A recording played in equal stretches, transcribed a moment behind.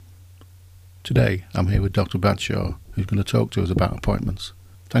Today, I'm here with Dr. Bradshaw, who's going to talk to us about appointments.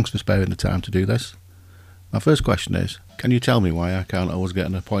 Thanks for sparing the time to do this. My first question is, can you tell me why I can't always get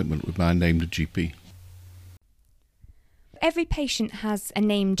an appointment with my named GP? Every patient has a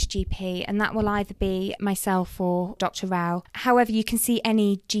named GP, and that will either be myself or Dr. Rao. However, you can see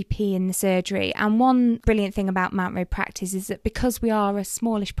any GP in the surgery. And one brilliant thing about Mount Road practice is that because we are a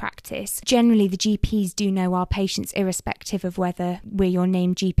smallish practice, generally the GPs do know our patients irrespective of whether we're your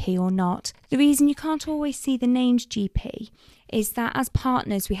named GP or not. The reason you can't always see the named GP is that as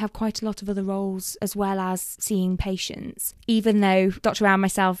partners we have quite a lot of other roles as well as seeing patients, even though Dr. Rao and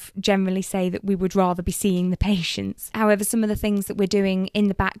myself generally say that we would rather be seeing the patients. However, some of the things that we're doing in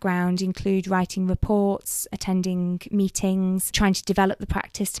the background include writing reports, attending meetings, trying to develop the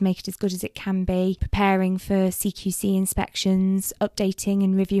practice to make it as good as it can be, preparing for CQC inspections, updating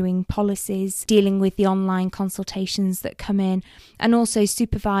and reviewing policies, dealing with the online consultations that come in, and also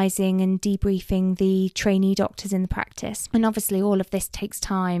supervising and debriefing the trainee doctors in the practice. And obviously all of this takes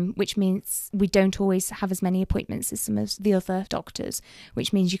time, which means we don't always have as many appointments as some of the other doctors,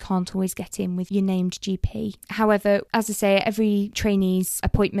 which means you can't always get in with your named GP. However, as I say, every trainee's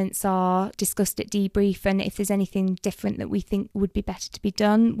appointments are discussed at debrief, and if there's anything different that we think would be better to be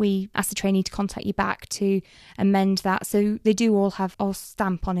done, we ask the trainee to contact you back to amend that. So they do all have our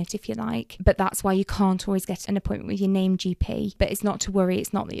stamp on it, if you like, but that's why you can't always get an appointment with your named GP. But it's not to worry,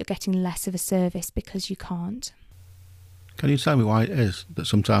 it's not that you're getting less of a service because you can't. Can you tell me why it is that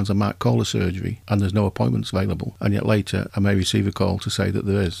sometimes I might call a surgery and there's no appointments available, and yet later I may receive a call to say that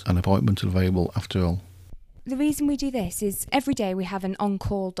there is an appointment available after all? The reason we do this is every day we have an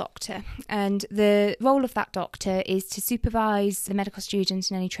on-call doctor, and the role of that doctor is to supervise the medical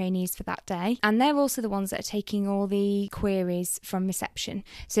students and any trainees for that day, and they're also the ones that are taking all the queries from reception.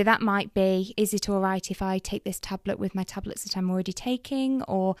 So that might be, is it all right if I take this tablet with my tablets that I'm already taking,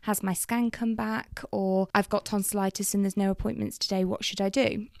 or has my scan come back, or I've got tonsillitis and there's no appointments today, what should I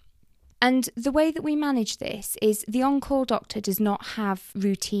do? And the way that we manage this is the on-call doctor does not have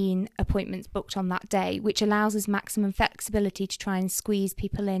routine appointments booked on that day, which allows us maximum flexibility to try and squeeze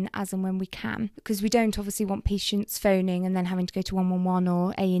people in as and when we can, because we don't obviously want patients phoning and then having to go to 111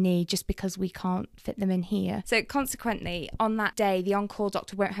 or A&E just because we can't fit them in here. So consequently, on that day, the on-call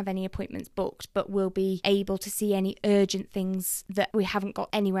doctor won't have any appointments booked, but will be able to see any urgent things that we haven't got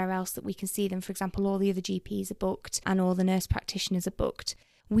anywhere else that we can see them. For example, all the other GPs are booked and all the nurse practitioners are booked.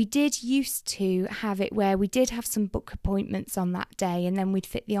 We did used to have it where we did have some book appointments on that day and then we'd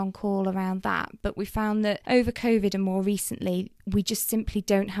fit the on-call around that. But we found that over COVID and more recently, we just simply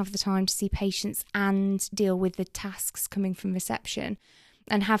don't have the time to see patients and deal with the tasks coming from reception.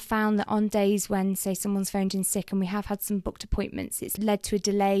 And have found that on days when, say, someone's phoned in sick and we have had some booked appointments, it's led to a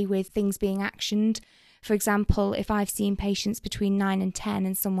delay with things being actioned. For example, if I've seen patients between 9 and 10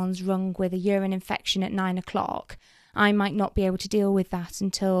 and someone's rung with a urine infection at 9 o'clock, I might not be able to deal with that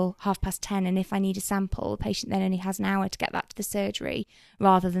until 10:30, and if I need a sample, the patient then only has an hour to get that to the surgery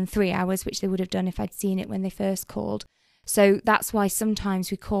rather than 3 hours, which they would have done if I'd seen it when they first called. So that's why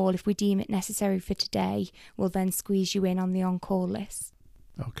sometimes we call, if we deem it necessary for today, we'll then squeeze you in on the on-call list.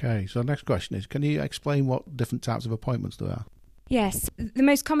 Okay, so the next question is, can you explain what different types of appointments there are? Yes, the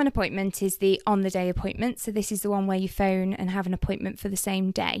most common appointment is the on-the-day appointment, so this is the one where you phone and have an appointment for the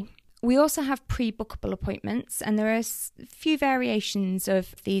same day. We also have pre-bookable appointments, and there are a few variations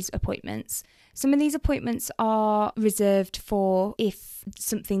of these appointments. Some of these appointments are reserved for if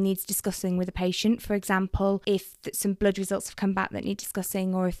something needs discussing with a patient. For example, if some blood results have come back that need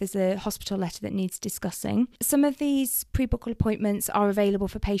discussing, or if there's a hospital letter that needs discussing. Some of these pre-bookable appointments are available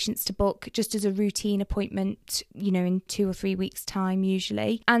for patients to book just as a routine appointment, in 2 or 3 weeks' time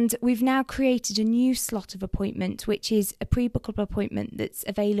usually. And we've now created a new slot of appointment, which is a pre-bookable appointment that's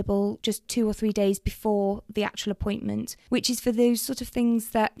available just 2 or 3 days before the actual appointment, which is for those sort of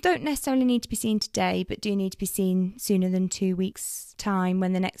things that don't necessarily need to be seen today, but do need to be seen sooner than 2 weeks' time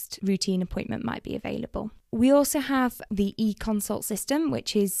when the next routine appointment might be available. We also have the e-consult system,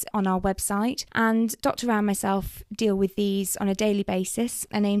 which is on our website, and Dr. Rao and myself deal with these on a daily basis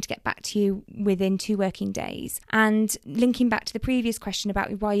and aim to get back to you within 2 working days. And linking back to the previous question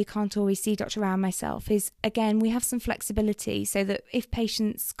about why you can't always see Dr. Rao and myself is, again, we have some flexibility so that if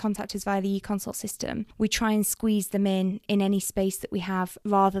patients contact us via the e-consult system, we try and squeeze them in any space that we have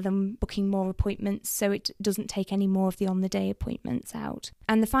rather than booking more appointments, so it doesn't take any more of the on-the-day appointments out.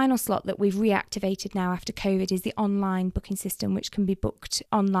 And the final slot that we've reactivated now after COVID is the online booking system, which can be booked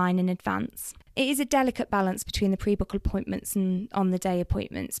online in advance. It is a delicate balance between the pre-bookable appointments and on-the-day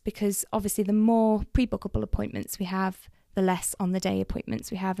appointments, because obviously the more pre-bookable appointments we have, the less on the day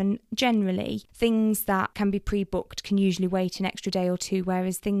appointments we have. And generally, things that can be pre-booked can usually wait an extra day or two,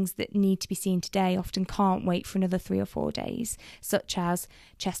 whereas things that need to be seen today often can't wait for another 3 or 4 days, such as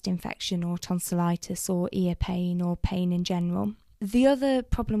chest infection or tonsillitis or ear pain or pain in general. The other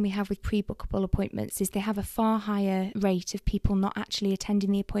problem we have with pre-bookable appointments is they have a far higher rate of people not actually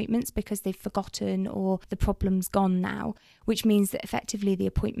attending the appointments because they've forgotten or the problem's gone now, which means that effectively the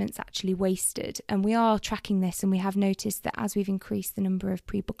appointment's actually wasted. And we are tracking this, and we have noticed that as we've increased the number of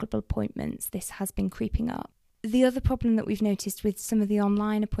pre-bookable appointments, this has been creeping up. The other problem that we've noticed with some of the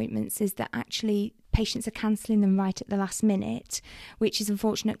online appointments is that actually patients are cancelling them right at the last minute, which is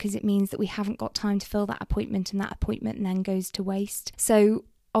unfortunate because it means that we haven't got time to fill that appointment, and that appointment then goes to waste. So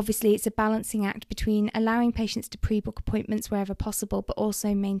obviously it's a balancing act between allowing patients to pre-book appointments wherever possible, but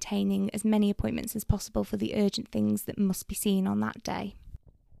also maintaining as many appointments as possible for the urgent things that must be seen on that day.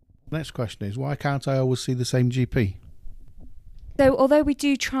 Next question is, why can't I always see the same GP? So although we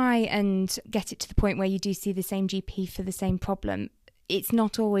do try and get it to the point where you do see the same GP for the same problem, it's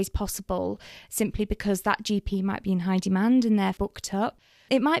not always possible simply because that GP might be in high demand and they're booked up.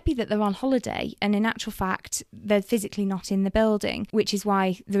 It might be that they're on holiday and in actual fact they're physically not in the building, which is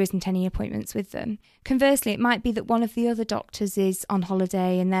why there isn't any appointments with them. Conversely, it might be that one of the other doctors is on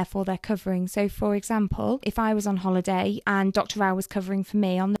holiday and therefore they're covering. So for example, if I was on holiday and Dr. Rao was covering for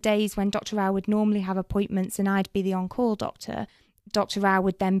me, on the days when Dr. Rao would normally have appointments and I'd be the on-call doctor, Dr. Rao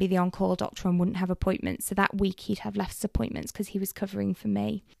would then be the on-call doctor and wouldn't have appointments. So that week he'd have less appointments because he was covering for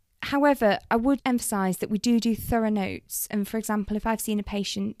me. However, I would emphasise that we do thorough notes. And for example, if I've seen a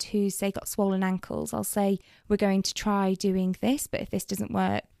patient who's, say, got swollen ankles, I'll say, we're going to try doing this, but if this doesn't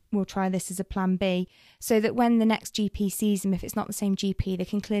work, we'll try this as a plan B. So that when the next GP sees them, if it's not the same GP, they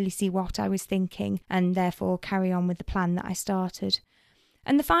can clearly see what I was thinking and therefore carry on with the plan that I started.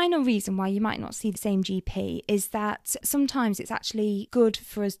 And the final reason why you might not see the same GP is that sometimes it's actually good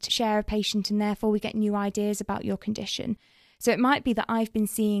for us to share a patient and therefore we get new ideas about your condition. So it might be that I've been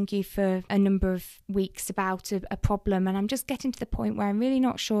seeing you for a number of weeks about a problem and I'm just getting to the point where I'm really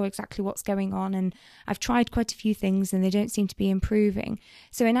not sure exactly what's going on and I've tried quite a few things and they don't seem to be improving.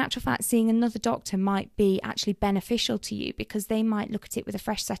 So in actual fact, seeing another doctor might be actually beneficial to you because they might look at it with a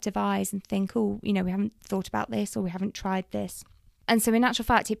fresh set of eyes and think, oh, we haven't thought about this or we haven't tried this. And so in actual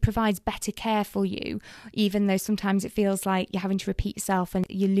fact, it provides better care for you, even though sometimes it feels like you're having to repeat yourself and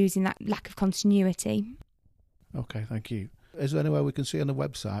you're losing that lack of continuity. Okay, thank you. Is there anywhere we can see on the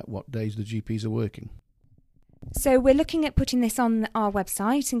website what days the GPs are working? So we're looking at putting this on our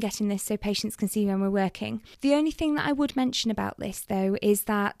website and getting this so patients can see when we're working. The only thing that I would mention about this, though, is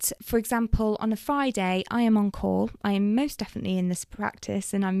that, for example, on a Friday, I am on call. I am most definitely in this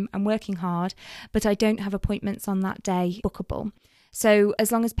practice and I'm working hard, but I don't have appointments on that day bookable. So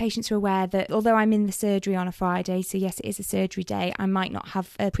as long as patients are aware that although I'm in the surgery on a Friday, so yes, it is a surgery day, I might not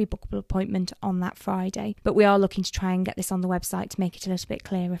have a pre-bookable appointment on that Friday. But we are looking to try and get this on the website to make it a little bit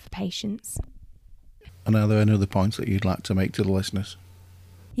clearer for patients. And are there any other points that you'd like to make to the listeners?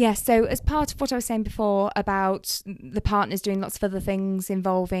 Yes, so as part of what I was saying before about the partners doing lots of other things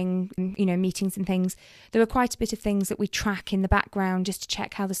involving, meetings and things, there are quite a bit of things that we track in the background just to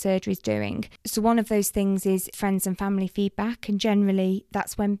check how the surgery is doing. So one of those things is friends and family feedback, and generally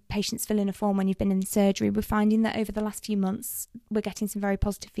that's when patients fill in a form when you've been in the surgery. We're finding that over the last few months we're getting some very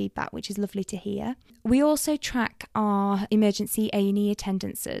positive feedback, which is lovely to hear. We also track our emergency A&E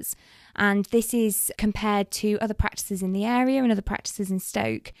attendances. And this is compared to other practices in the area and other practices in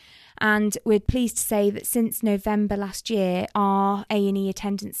Stoke. And we're pleased to say that since November last year, our A&E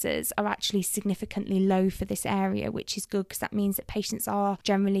attendances are actually significantly low for this area, which is good because that means that patients are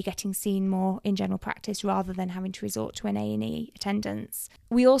generally getting seen more in general practice rather than having to resort to an A&E attendance.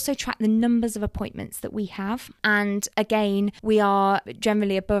 We also track the numbers of appointments that we have. And again, we are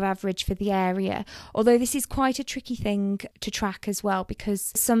generally above average for the area, although this is quite a tricky thing to track as well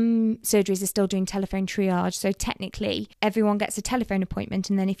because some surgeries are still doing telephone triage. So technically, everyone gets a telephone appointment,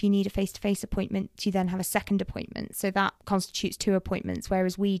 and then if you need a face-to-face appointment, you then have a second appointment. So that constitutes 2 appointments,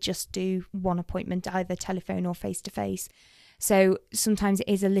 whereas we just do 1 appointment, either telephone or face-to-face. So sometimes it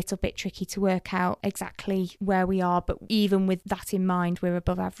is a little bit tricky to work out exactly where we are, but even with that in mind, we're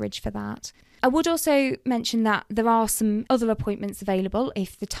above average for that. I would also mention that there are some other appointments available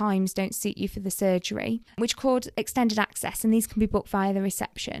if the times don't suit you for the surgery, which are called extended access, and these can be booked via the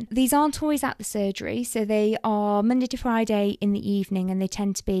reception. These aren't always at the surgery, so they are Monday to Friday in the evening, and they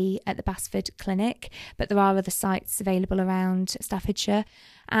tend to be at the Basford Clinic, but there are other sites available around Staffordshire.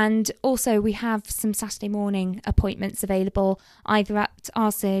 And also we have some Saturday morning appointments available either at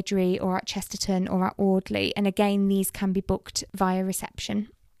our surgery or at Chesterton or at Audley, and again these can be booked via reception.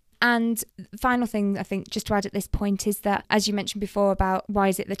 And the final thing I think just to add at this point is that, as you mentioned before about why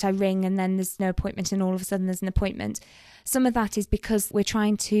is it that I ring and then there's no appointment and all of a sudden there's an appointment, some of that is because we're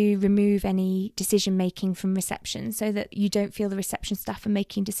trying to remove any decision making from reception so that you don't feel the reception staff are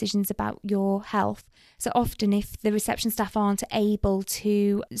making decisions about your health. So often if the reception staff aren't able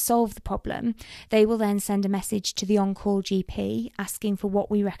to solve the problem, they will then send a message to the on-call GP asking for what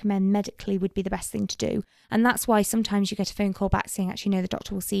we recommend medically would be the best thing to do. And that's why sometimes you get a phone call back saying, actually, no, the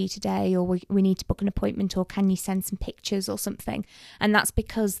doctor will see you today, or we need to book an appointment, or can you send some pictures or something? And that's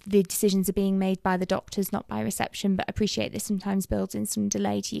because the decisions are being made by the doctors, not by reception. But I appreciate this sometimes builds in some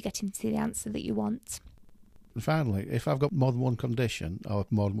delay to you getting to the answer that you want. And finally, if I've got more than one condition or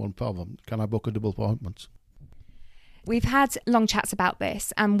more than one problem, can I book a double appointment? We've had long chats about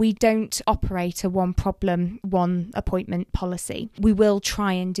this, and we don't operate a one problem, one appointment policy. We will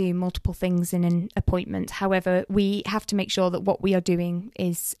try and do multiple things in an appointment. However, we have to make sure that what we are doing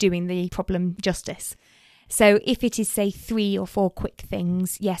is doing the problem justice. So if it is, say, 3 or 4 quick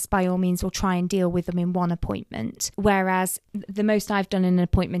things, yes, by all means, we'll try and deal with them in one appointment. Whereas the most I've done in an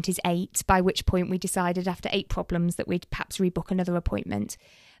appointment is 8, by which point we decided after 8 problems that we'd perhaps rebook another appointment.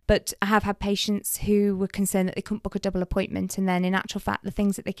 But I have had patients who were concerned that they couldn't book a double appointment, and then in actual fact, the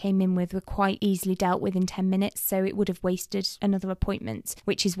things that they came in with were quite easily dealt with in 10 minutes, so it would have wasted another appointment,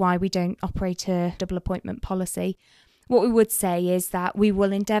 which is why we don't operate a double appointment policy. What we would say is that we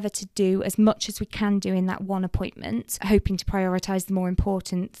will endeavour to do as much as we can do in that one appointment, hoping to prioritise the more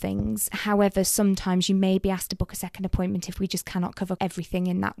important things. However, sometimes you may be asked to book a second appointment if we just cannot cover everything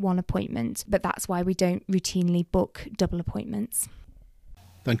in that one appointment, but that's why we don't routinely book double appointments.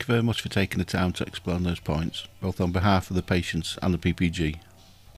 Thank you very much for taking the time to explain those points, both on behalf of the patients and the PPG.